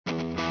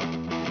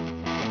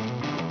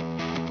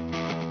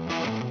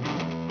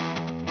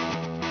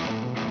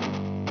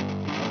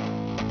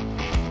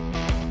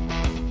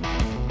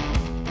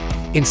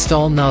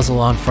Install nozzle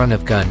on front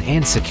of gun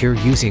and secure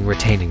using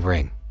retaining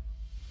ring.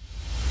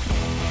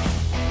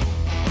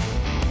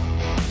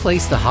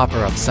 Place the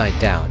hopper upside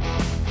down.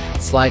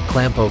 Slide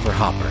clamp over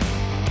hopper.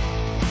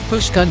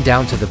 Push gun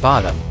down to the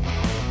bottom.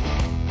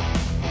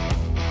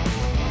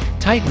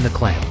 Tighten the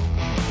clamp.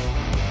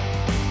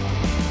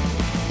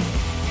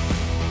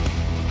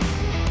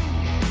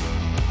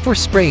 For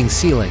spraying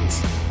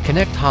sealants,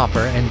 connect hopper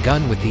and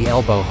gun with the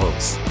elbow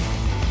hose.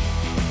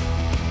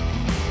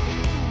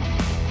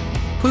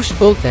 Push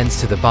both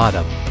ends to the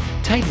bottom.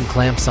 Tighten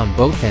clamps on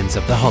both ends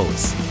of the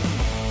hose.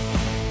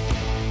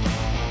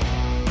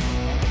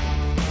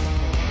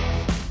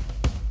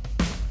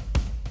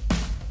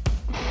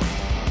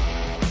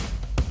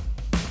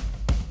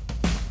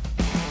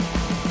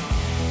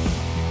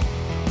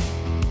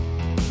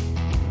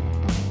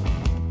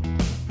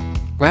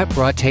 Wrap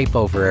raw tape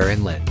over air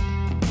inlet.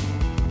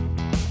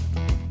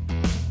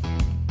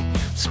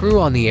 Screw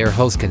on the air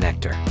hose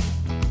connector.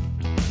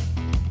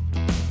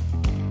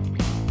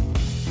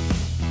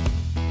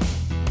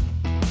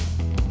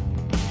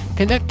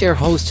 Connect air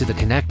hose to the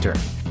connector.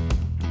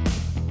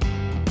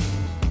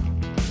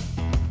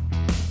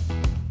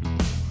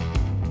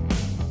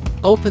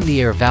 Open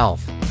the air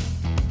valve.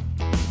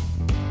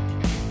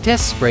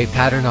 Test spray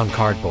pattern on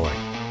cardboard.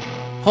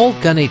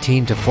 Hold gun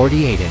 18 to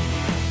 48 in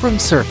from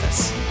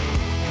surface.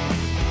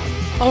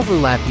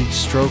 Overlap each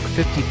stroke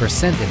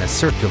 50% in a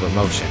circular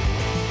motion.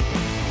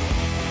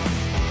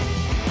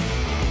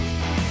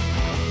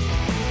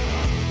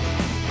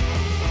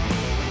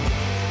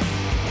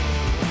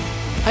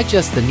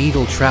 Adjust the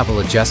needle travel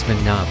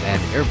adjustment knob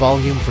and air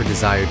volume for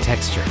desired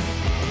texture.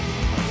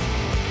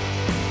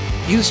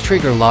 Use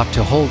trigger lock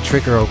to hold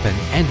trigger open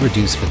and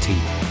reduce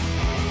fatigue.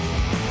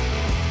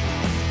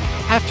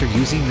 After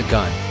using the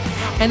gun,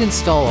 and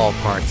install all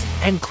parts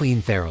and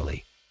clean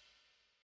thoroughly.